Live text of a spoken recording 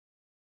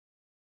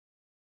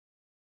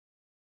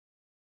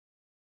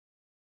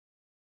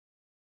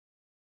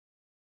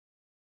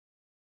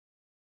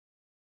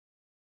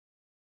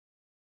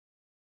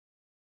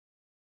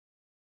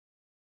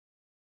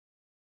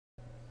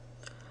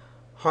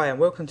Hi and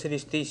welcome to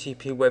this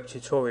DCP web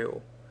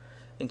tutorial.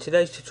 In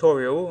today's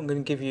tutorial I'm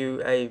going to give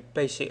you a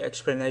basic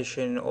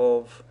explanation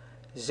of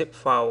zip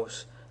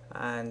files,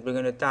 and we're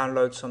going to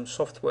download some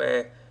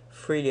software,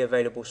 freely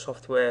available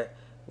software,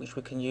 which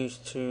we can use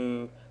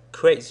to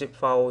create zip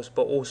files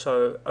but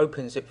also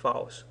open zip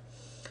files.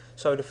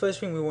 So the first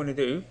thing we want to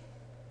do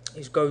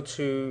is go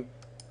to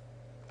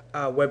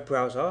our web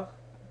browser.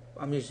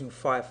 I'm using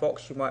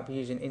Firefox, you might be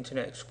using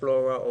Internet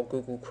Explorer or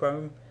Google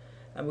Chrome,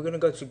 and we're going to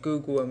go to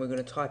Google and we're going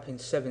to type in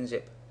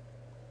 7-zip.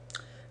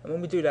 And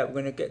when we do that,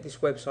 we're going to get this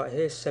website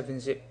here,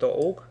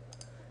 7zip.org,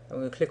 and we're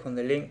going to click on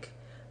the link,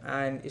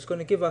 and it's going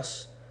to give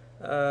us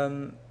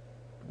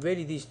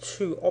really these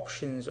two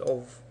options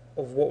of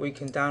what we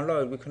can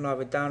download. We can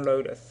either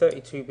download a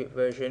 32-bit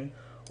version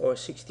or a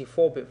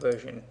 64-bit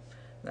version.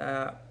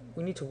 Now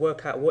we need to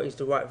work out what is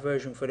the right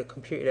version for the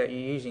computer that you're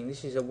using.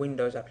 This is a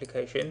Windows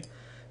application,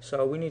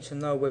 so we need to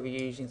know whether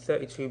you're using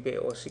 32-bit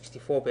or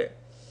 64-bit.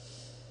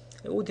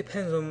 It all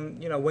depends on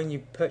when you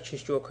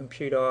purchased your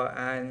computer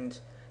and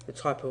the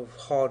type of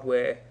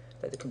hardware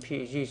that the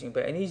computer is using.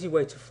 But an easy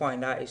way to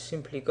find out is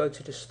simply go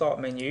to the start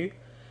menu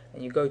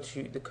and you go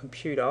to the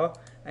computer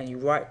and you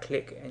right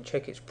click and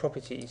check its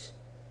properties.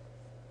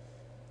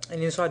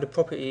 And inside the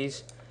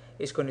properties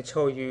it's going to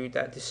tell you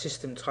that the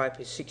system type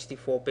is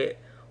 64-bit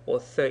or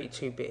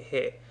 32-bit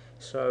here.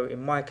 So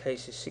in my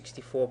case it's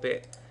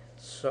 64-bit,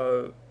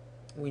 so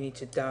we need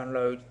to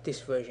download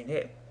this version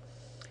here.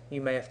 You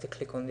may have to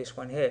click on this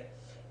one here.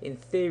 In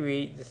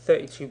theory, the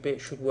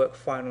 32-bit should work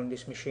fine on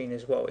this machine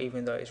as well,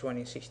 even though it's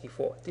running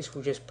 64. This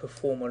will just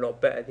perform a lot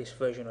better, this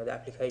version of the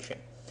application.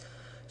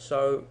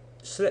 So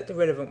select the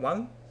relevant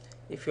one.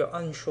 If you're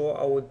unsure,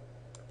 I would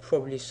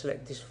probably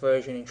select this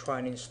version and try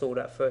and install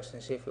that first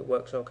and see if it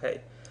works okay.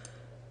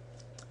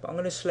 But I'm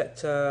going to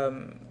select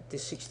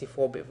this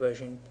 64-bit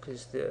version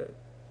because the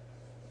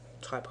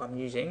type I'm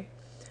using,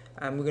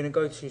 and we're going to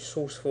go to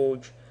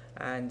SourceForge,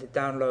 and the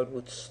download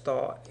would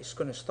start. It's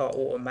going to start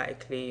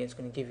automatically. It's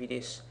going to give you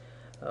this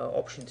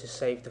option to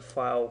save the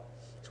file.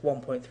 It's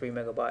 1.3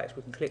 megabytes.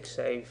 We can click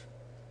save.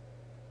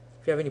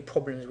 If you have any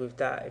problems with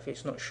that, if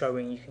it's not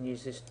showing, you can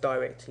use this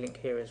direct link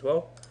here as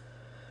well.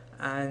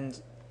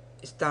 And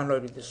it's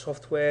downloaded the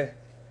software.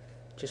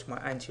 Just my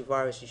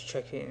antivirus is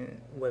checking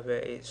whether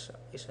it's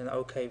an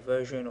okay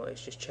version or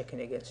it's just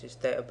checking against its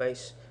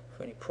database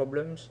for any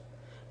problems.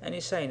 And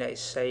it's saying that it's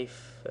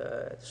safe.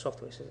 The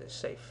software says it's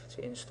safe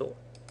to install.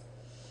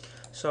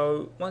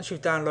 So once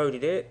you've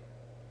downloaded it,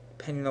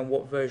 depending on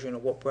what version or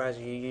what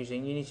browser you're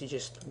using, you need to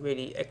just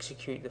really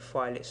execute the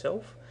file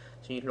itself.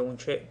 So you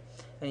launch it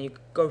and you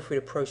go through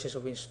the process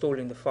of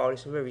installing the file.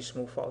 It's a very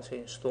small file to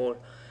install,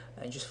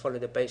 and just follow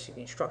the basic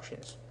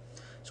instructions.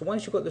 So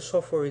once you've got the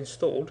software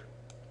installed,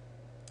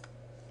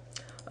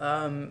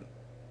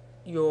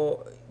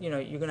 you're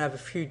going to have a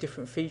few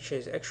different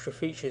features, extra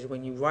features,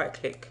 when you right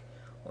click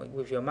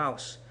with your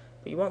mouse,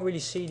 but you won't really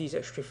see these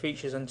extra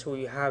features until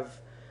you have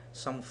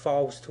some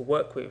files to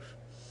work with.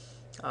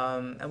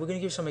 And we're going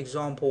to give some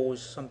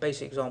examples, some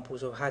basic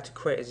examples of how to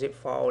create a zip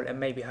file and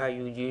maybe how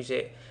you use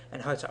it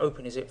and how to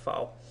open a zip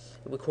file.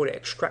 We call it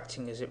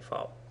extracting a zip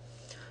file.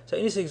 So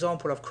in this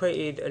example I've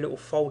created a little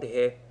folder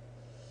here,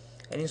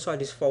 and inside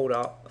this folder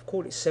I've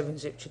called it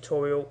 7-zip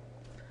tutorial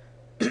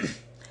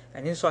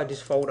and inside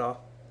this folder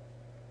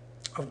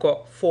I've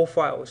got 4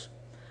 files,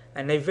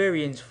 and they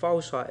vary in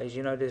file size.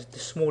 The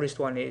smallest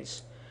one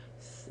is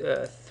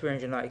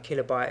 390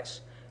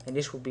 kilobytes, and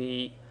this will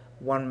be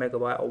 1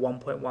 megabyte or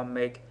 1.1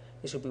 meg.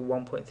 This will be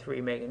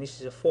 1.3 meg, and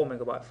this is a 4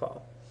 megabyte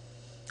file.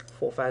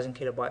 4,000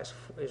 kilobytes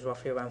is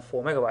roughly around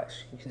 4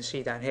 megabytes. You can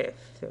see down here,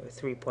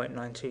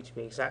 3.92 to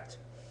be exact.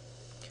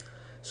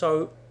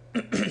 So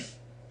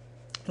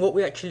what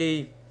we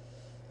actually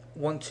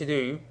want to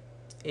do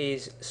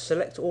is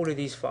select all of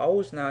these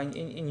files. Now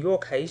in your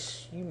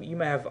case, you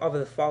may have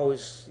other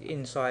files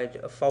inside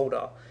a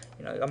folder.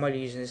 I'm only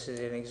using this as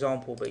an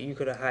example, but you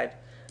could have had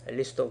a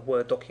list of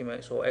Word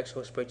documents or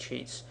Excel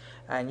spreadsheets,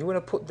 and you want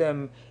to put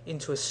them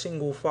into a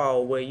single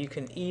file where you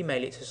can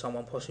email it to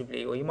someone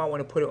possibly, or you might want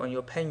to put it on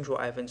your pen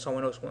drive and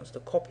someone else wants to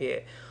copy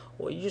it,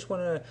 or you just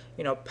want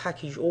to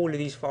package all of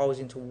these files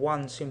into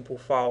one simple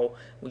file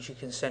which you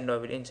can send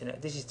over the internet.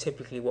 This is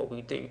typically what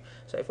we do.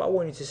 So if I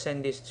wanted to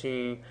send this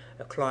to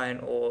a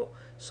client or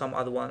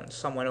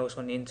someone else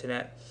on the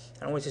internet,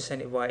 and I wanted to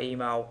send it via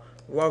email,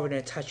 rather than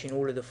attaching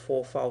all of the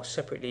 4 files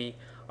separately,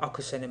 I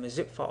could send them a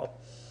zip file.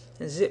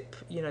 And zip,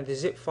 the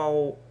zip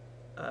file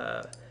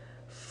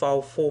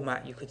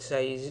format, you could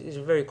say, is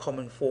a very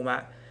common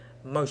format.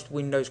 Most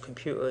Windows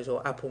computers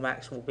or Apple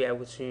Macs will be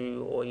able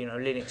to, or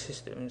Linux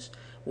systems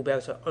will be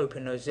able to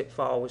open those zip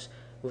files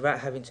without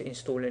having to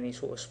install any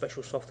sort of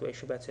special software. You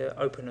should be able to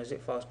open those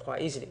zip files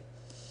quite easily.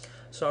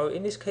 So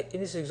in this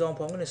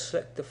example, I'm going to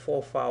select the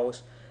 4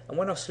 files, and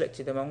when I've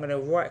selected them, I'm going to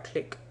right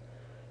click.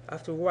 I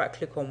have to right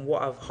click on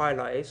what I've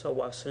highlighted, so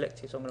what I've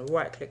selected. So I'm going to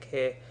right click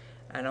here,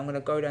 and I'm going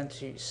to go down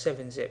to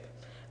 7-zip,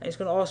 and it's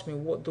going to ask me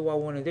what do I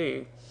want to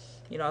do.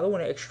 I don't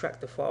want to extract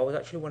the file. I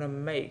actually want to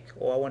make,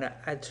 or I want to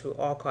add to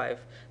archive.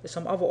 There's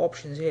some other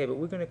options here, but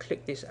we're going to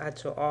click this add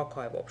to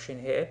archive option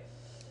here,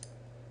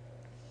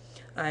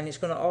 and it's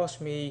going to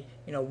ask me,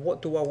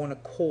 what do I want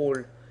to call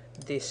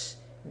this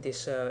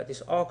this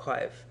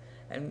archive.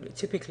 And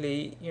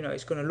typically,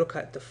 it's going to look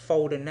at the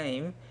folder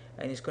name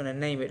and it's going to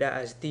name it that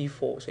as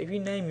default. So if you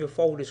name your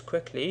folders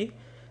correctly,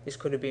 this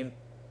could have been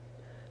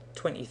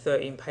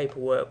 2013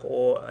 paperwork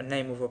or a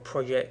name of a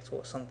project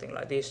or something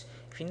like this.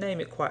 If you name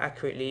it quite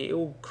accurately, it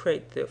will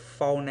create the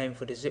file name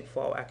for the zip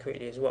file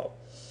accurately as well.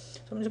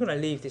 So I'm just going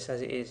to leave this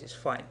as it is, it's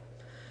fine.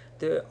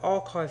 The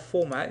archive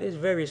format, there's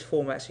various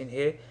formats in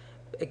here.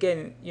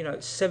 Again,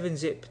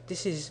 7-zip,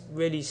 this is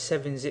really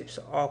 7-zip's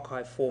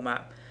archive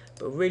format,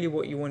 but really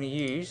what you want to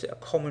use, a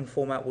common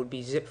format would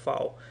be zip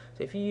file.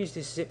 So if you use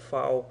this zip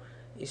file,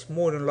 it's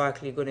more than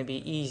likely going to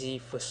be easy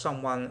for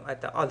someone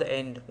at the other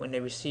end when they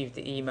receive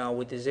the email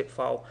with the zip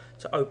file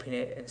to open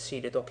it and see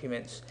the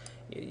documents.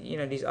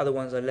 These other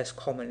ones are less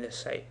common, let's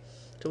say.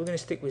 So we're going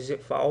to stick with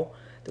zip file.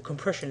 The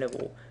compression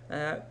level,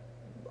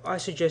 I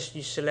suggest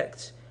you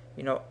select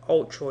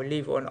ultra or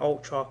leave it on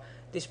ultra.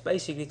 This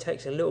basically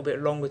takes a little bit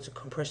longer to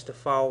compress the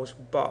files,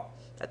 but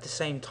at the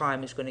same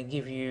time it's going to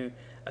give you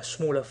a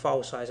smaller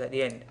file size at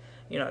the end.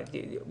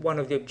 One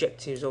of the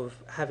objectives of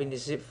having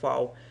this zip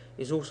file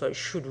is also it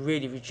should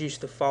really reduce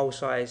the file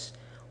size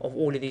of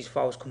all of these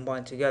files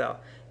combined together.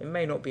 It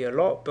may not be a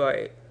lot,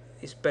 but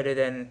it's better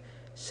than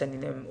sending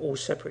them all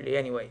separately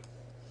anyway.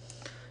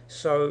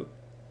 So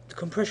the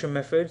compression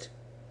method,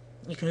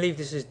 you can leave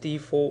this as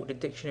default, the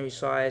dictionary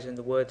size and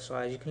the word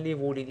size. You can leave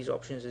all of these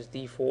options as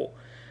default.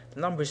 The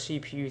number of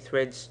CPU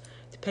threads,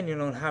 depending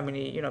on how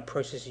many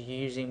processors you're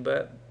using,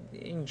 but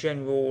in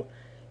general,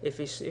 if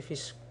it's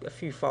a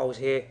few files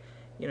here,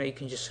 you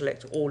can just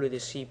select all of the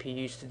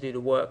CPUs to do the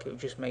work. It will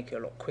just make it a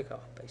lot quicker,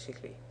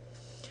 basically.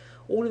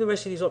 All of the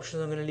rest of these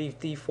options I'm going to leave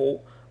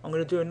default. I'm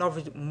going to do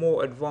another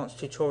more advanced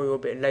tutorial a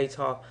bit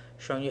later,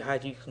 showing you how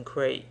you can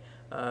create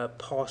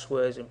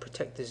passwords and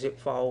protect the zip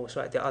file.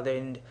 So at the other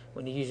end,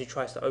 when the user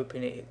tries to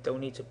open it, they'll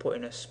need to put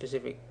in a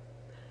specific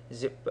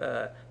zip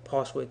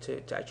password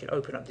to actually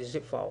open up the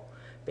zip file.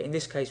 But in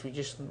this case,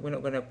 we're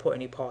not going to put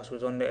any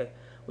passwords on there.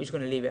 We're just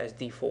going to leave it as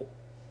default.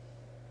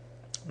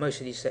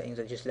 Most of these settings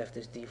are just left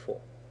as default.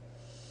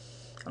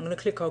 I'm going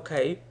to click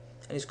OK,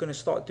 and it's going to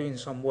start doing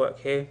some work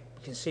here.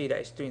 You can see that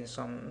it's doing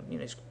some,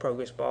 it's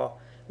progress bar.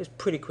 It's a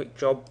pretty quick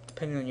job.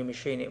 Depending on your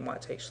machine, it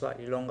might take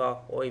slightly longer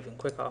or even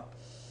quicker.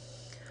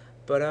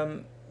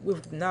 But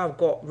we've now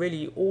got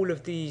really all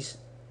of these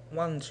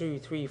 1, 2,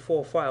 3,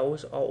 4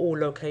 files are all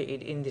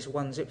located in this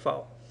one zip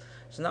file.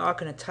 So now I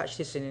can attach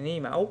this in an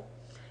email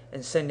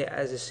and send it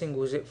as a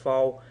single zip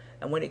file,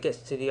 and when it gets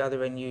to the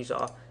other end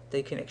user,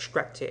 they can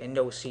extract it and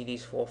they'll see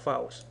these 4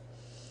 files.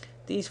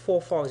 These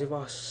 4 files, if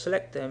I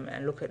select them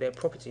and look at their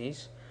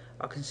properties,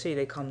 I can see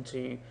they come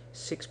to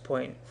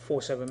 6.47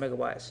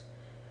 megabytes.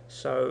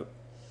 So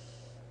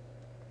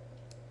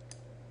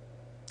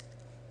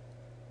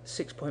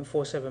 6.47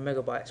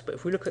 megabytes, but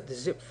if we look at the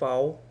zip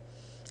file,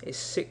 it's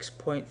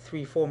 6.34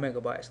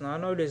 megabytes. Now I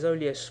know there's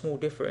only a small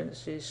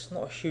difference, it's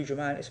not a huge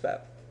amount, it's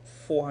about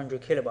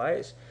 400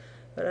 kilobytes,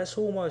 but that's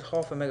almost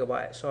half a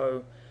megabyte,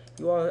 so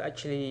you are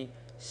actually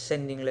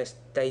sending less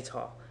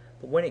data.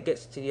 But when it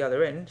gets to the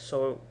other end,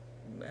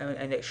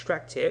 and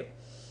extract it,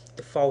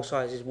 the file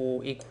sizes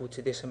will equal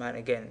to this amount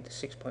again, the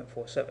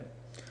 6.47.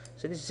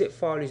 So this zip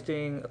file is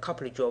doing a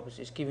couple of jobs.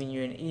 It's giving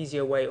you an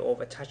easier way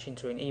of attaching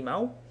to an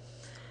email,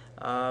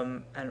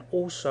 and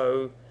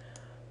also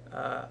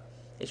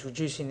it's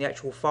reducing the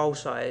actual file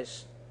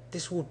size.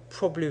 This would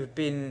probably have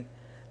been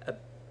a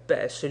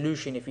better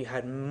solution if you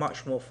had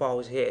much more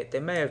files here.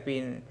 There may have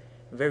been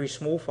very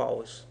small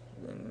files,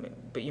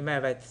 but you may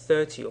have had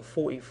 30 or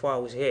 40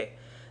 files here,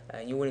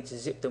 and you wanted to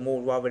zip them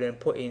all rather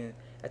than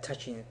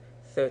attaching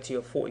 30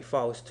 or 40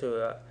 files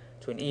to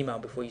an email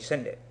before you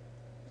send it.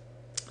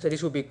 So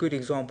this would be a good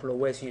example of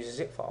where to use a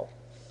zip file.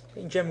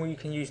 In general, you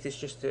can use this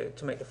just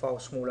to make the file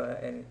smaller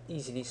and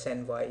easily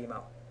send via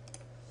email.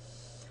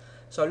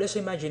 So let's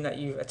imagine that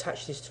you've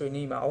attached this to an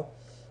email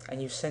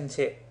and you've sent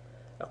it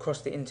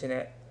across the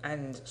internet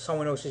and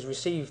someone else has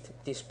received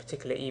this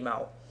particular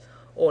email.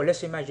 Or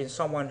let's imagine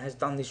someone has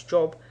done this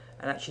job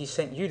and actually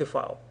sent you the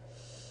file,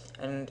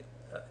 and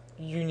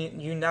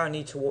you now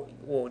need to,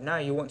 now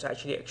you want to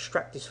actually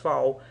extract this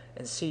file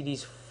and see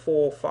these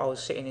 4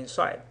 files sitting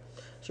inside.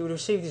 So you would have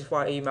received this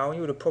via email, and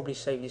you would have probably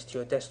saved this to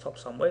your desktop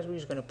somewhere. So we're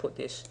just going to put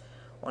this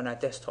on our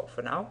desktop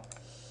for now.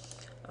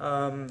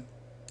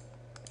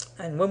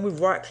 And when we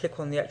right click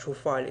on the actual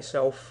file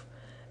itself,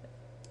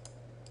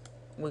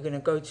 we're going to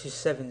go to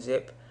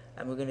 7-zip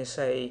and we're going to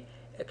say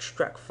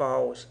extract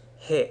files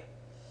here.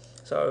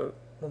 So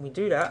when we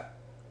do that,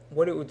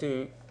 what it will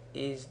do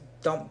is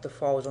dump the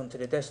files onto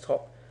the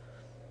desktop.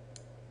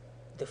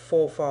 The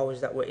 4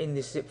 files that were in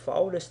this zip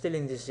file, they're still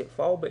in this zip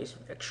file, but it's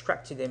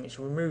extracted them, it's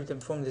removed them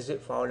from the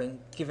zip file and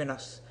given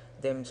us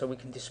them so we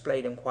can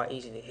display them quite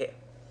easily here.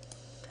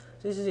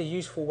 So this is a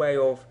useful way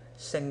of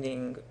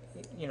sending,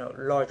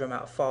 larger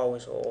amount of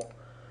files or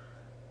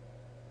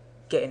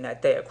getting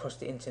that data across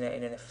the internet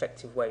in an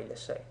effective way,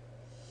 let's say.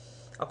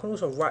 I can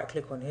also right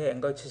click on here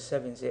and go to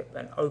 7-zip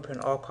and open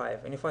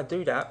archive, and if I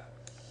do that,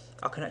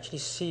 I can actually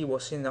see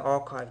what's in the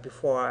archive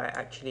before I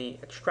actually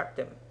extract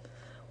them,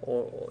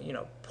 or you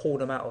know, pull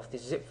them out of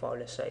this zip file,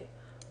 let's say.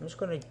 I'm just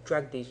going to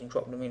drag these and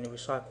drop them in the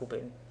recycle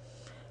bin.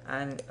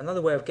 And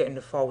another way of getting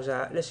the files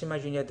out, let's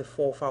imagine you had the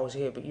 4 files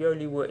here, but you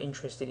only were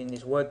interested in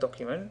this Word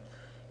document.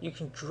 You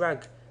can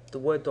drag the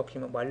Word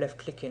document by left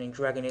clicking and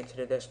dragging it to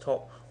the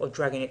desktop, or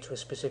dragging it to a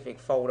specific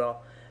folder,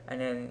 and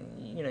then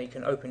you know, you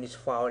can open this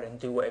file and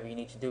do whatever you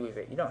need to do with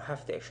it. You don't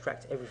have to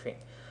extract everything,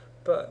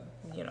 but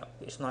you know,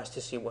 it's nice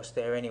to see what's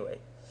there anyway.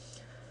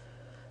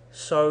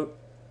 So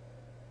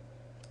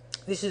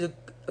this is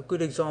a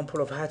good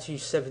example of how to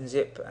use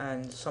 7-zip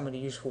and some of the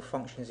useful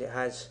functions it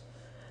has,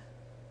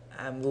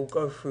 and we'll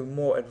go through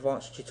more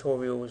advanced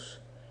tutorials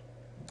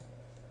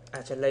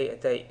at a later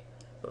date.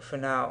 But for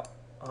now,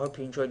 I hope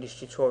you enjoyed this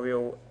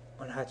tutorial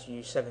on how to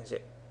use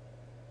 7-zip.